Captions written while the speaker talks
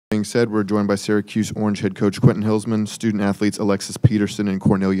being said, we're joined by Syracuse Orange head coach Quentin Hillsman, student athletes Alexis Peterson and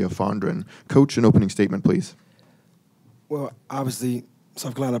Cornelia Fondren. Coach, an opening statement, please. Well, obviously,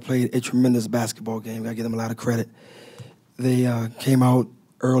 South Carolina played a tremendous basketball game. Got to give them a lot of credit. They came out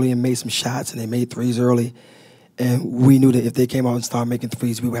early and made some shots, and they made threes early. And we knew that if they came out and started making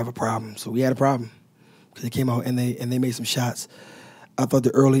threes, we would have a problem. So we had a problem because they came out and they made some shots. I thought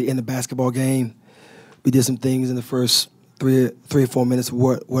that early in the basketball game, we did some things in the first three or 4 minutes.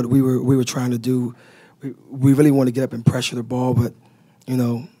 What we were trying to do, we really wanted to get up and pressure the ball, but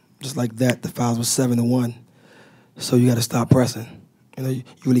just like that, the fouls was 7-1. So you got to stop pressing. You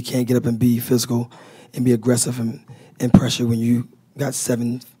really can't get up and be physical and be aggressive and pressure when you got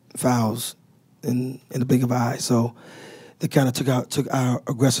 7 fouls in the blink of an eye. So they kind of took our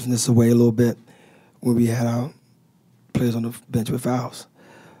aggressiveness away a little bit when we had our players on the bench with fouls.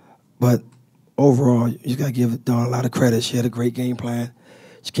 But overall, you got to give Dawn a lot of credit. She had a great game plan.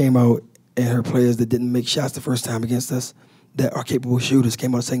 She came out, and her players that didn't make shots the first time against us, that are capable shooters,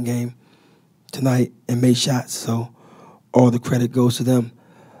 came out the second game tonight and made shots. So all the credit goes to them.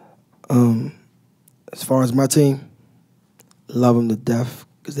 As far as my team, love them to death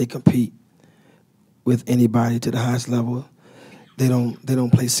because they compete with anybody to the highest level. They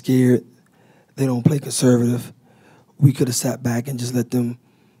don't play scared. They don't play conservative. We could have sat back and just let them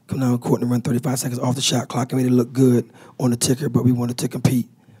come down the court and run 35 seconds off the shot clock and made it look good on the ticker, but we wanted to compete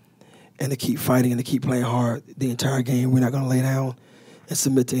and to keep fighting and to keep playing hard the entire game. We're not going to lay down and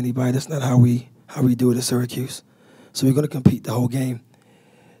submit to anybody. That's not how we do it at Syracuse. So we're going to compete the whole game.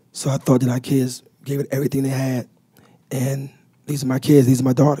 So I thought that our kids gave it everything they had, and these are my kids. These are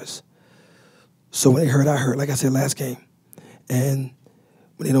my daughters. So when they hurt, I hurt, like I said last game. And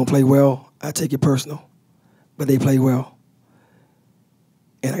when they don't play well, I take it personal. But they play well.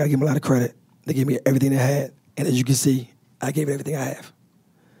 And I got to give them a lot of credit. They gave me everything they had. And as you can see, I gave it everything I have.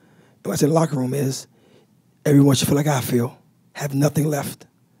 And what I said in the locker room is everyone should feel like I feel, have nothing left.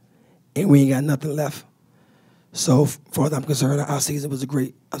 And we ain't got nothing left. So as far as I'm concerned, our season was a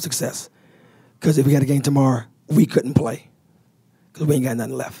great success. Because if we had a game tomorrow, we couldn't play because we ain't got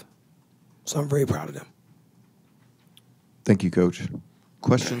nothing left. So I'm very proud of them. Thank you, Coach.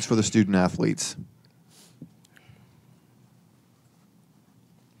 Questions for the student athletes?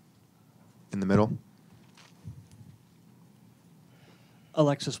 In the middle.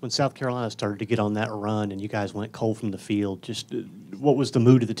 Alexis, when South Carolina started to get on that run and you guys went cold from the field, just what was the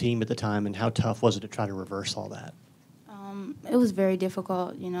mood of the team at the time and how tough was it to try to reverse all that? It was very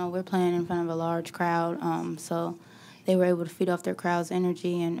difficult. We're playing in front of a large crowd, so they were able to feed off their crowd's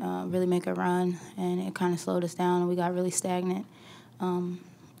energy and really make a run, and it kind of slowed us down and we got really stagnant, and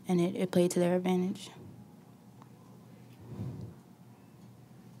it played to their advantage.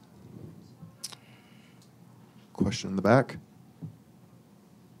 Question in the back.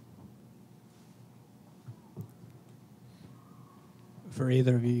 For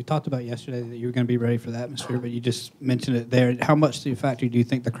either of you, you talked about yesterday that you were going to be ready for the atmosphere, but you just mentioned it there. How much do you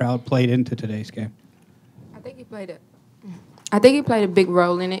think the crowd played into today's game? I think he played a big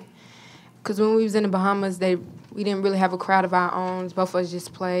role in it. Because when we was in the Bahamas, we didn't really have a crowd of our own. Both of us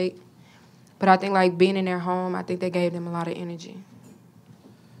just played. But I think like being in their home, I think they gave them a lot of energy.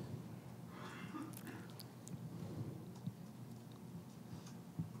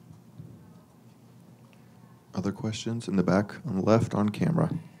 Other questions in the back on the left on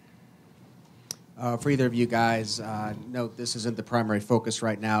camera? For either of you guys, note this isn't the primary focus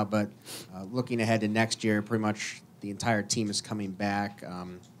right now, but looking ahead to next year, pretty much the entire team is coming back.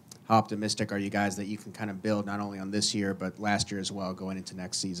 How optimistic are you guys that you can kind of build not only on this year, but last year as well going into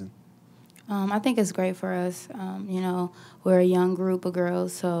next season? I think it's great for us. We're a young group of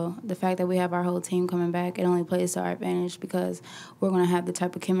girls, so the fact that we have our whole team coming back, it only plays to our advantage because we're going to have the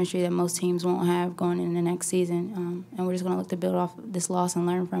type of chemistry that most teams won't have going into the next season, and we're just going to look to build off this loss and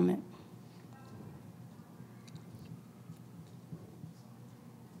learn from it.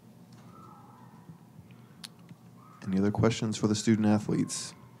 Any other questions for the student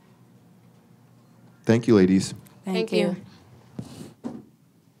athletes? Thank you, ladies. Thank you.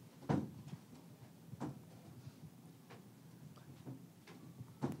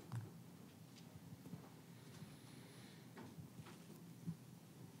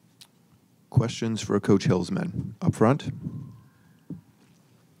 Questions for Coach Hillsman up front?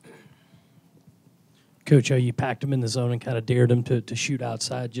 Coach, how you packed them in the zone and kind of dared them to shoot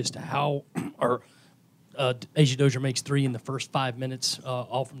outside. Just how, or Asia Dozier makes 3 in the first 5 minutes,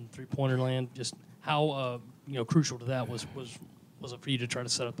 all from three-pointer land. Just how crucial to that was it for you to try to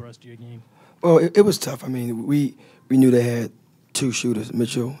set up the rest of your game? Well, it was tough. I mean, we knew they had 2 shooters,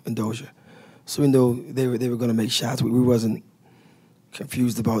 Mitchell and Dozier, so we knew they were going to make shots. We wasn't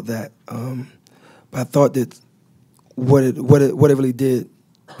confused about that. But I thought that what it really did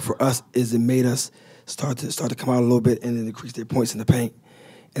for us is it made us start to come out a little bit and then increase their points in the paint.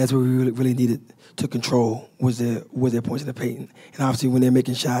 And that's what we really needed to control was their points in the paint. And obviously when they're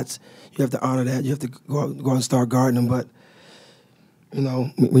making shots, you have to honor that. You have to go out and start guarding them. But you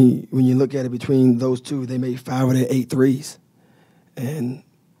know, when you look at it between those two, they made 5 of their 8 threes, and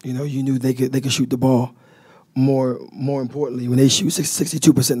you know you knew they could shoot the ball. More importantly, when they shoot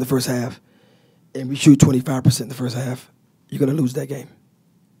 62% in the first half, and we shoot 25% in the first half, you're going to lose that game.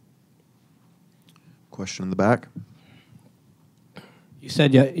 Question in the back. You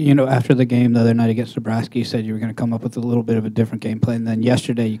said, you know, after the game the other night against Nebraska, you said you were going to come up with a little bit of a different game plan. And then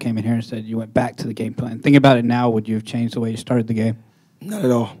yesterday you came in here and said you went back to the game plan. Think about it now. Would you have changed the way you started the game? Not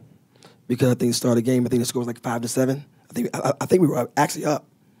at all, because I think the start of the game, I think the score was like 5-7. I think we were actually up.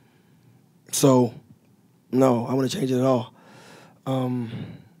 So, no, I wouldn't change it at all.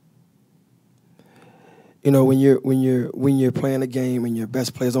 You know, when you're playing a game and your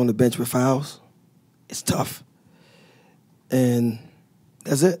best player's on the bench with fouls, it's tough. And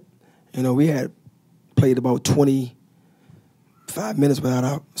that's it. You know, we had played about 25 minutes without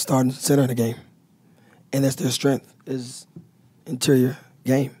our starting center in the game, and that's their strength is interior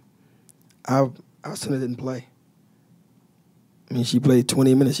game. Our center didn't play. I mean, she played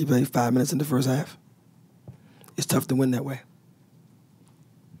 20 minutes. She played 5 minutes in the first half. It's tough to win that way.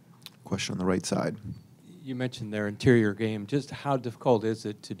 Question on the right side. You mentioned their interior game. Just how difficult is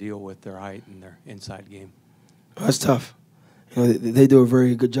it to deal with their height and their inside game? That's tough. You know, they do a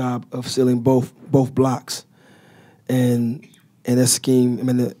very good job of sealing both blocks, and that scheme. I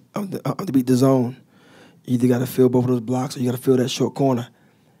mean, to beat the zone, you either got to fill both of those blocks or you got to fill that short corner.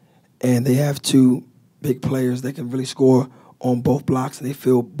 And they have 2 big players that can really score on both blocks, and they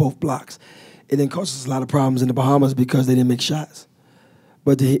fill both blocks. It didn't cause us a lot of problems in the Bahamas because they didn't make shots.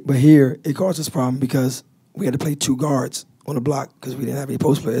 But here, it caused us a problem because we had to play 2 guards on the block because we didn't have any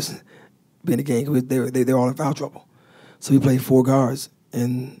post players in the game. They were all in foul trouble. So we played 4 guards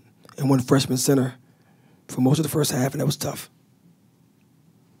and 1 freshman center for most of the first half, and that was tough.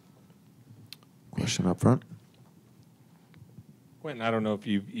 Question up front. Quentin, I don't know if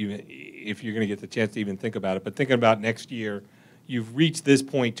if you're going to get the chance to even think about it, but thinking about next year, you've reached this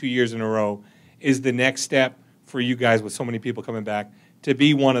point 2 years in a row. Is the next step for you guys with so many people coming back to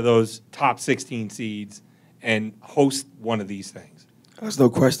be one of those top 16 seeds and host one of these things? There's no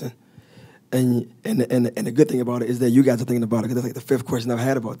question. And the good thing about it is that you guys are thinking about it, because that's like the 5th question I've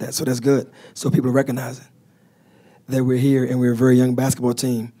had about that. So that's good. So people are recognizing that we're here and we're a very young basketball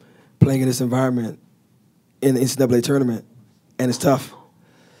team playing in this environment in the NCAA tournament, and it's tough.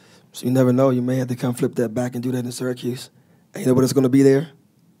 So you never know. You may have to come flip that back and do that in Syracuse. And you know what it's going to be there?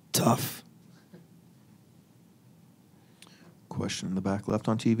 Tough. Question in the back left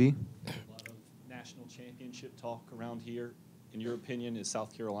on TV. A lot of national championship talk around here. In your opinion, is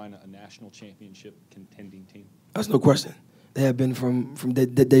South Carolina a national championship contending team? That's no question. They have been from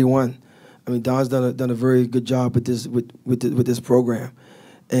day one. I mean, Don's done a very good job with this program,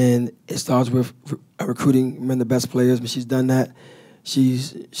 and it starts with recruiting the best players. But she's done that.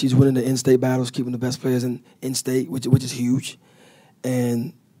 She's winning the in-state battles, keeping the best players in state, which is huge.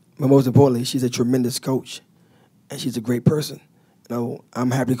 But most importantly, she's a tremendous coach, and she's a great person. You know,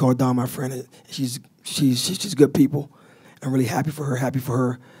 I'm happy to call Don my friend. She's good people. I'm really happy for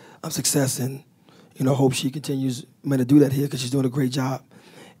her success, and hope she continues to do that here because she's doing a great job.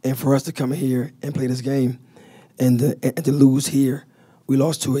 And for us to come here and play this game and to lose here, we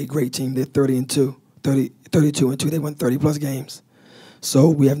lost to a great team. They're 32-2. They won 30-plus games. So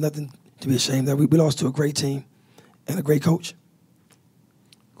we have nothing to be ashamed of. We lost to a great team and a great coach.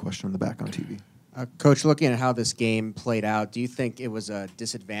 Question in the back on TV. Coach, looking at how this game played out, do you think it was a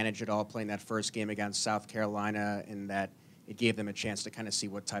disadvantage at all playing that first game against South Carolina in that it gave them a chance to kind of see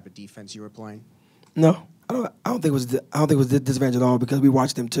what type of defense you were playing? No, I don't think it was a disadvantage at all because we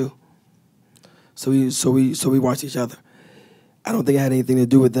watched them too. So we watched each other. I don't think it had anything to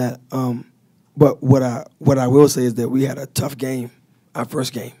do with that. But what I will say is that we had a tough game, our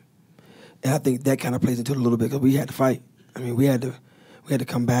first game, and I think that kind of plays into it a little bit because we had to fight. I mean, we had to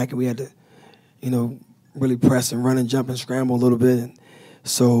come back and we had to, really press and run and jump and scramble a little bit. And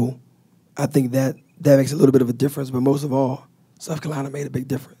so I think that makes a little bit of a difference. But most of all, South Carolina made a big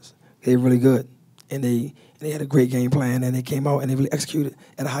difference. They were really good, and they had a great game plan, and they came out and they really executed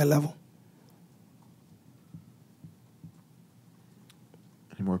at a high level.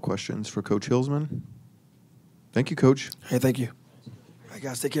 Any more questions for Coach Hillsman? Thank you, Coach. Hey, thank you. All right,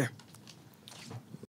 guys, take care.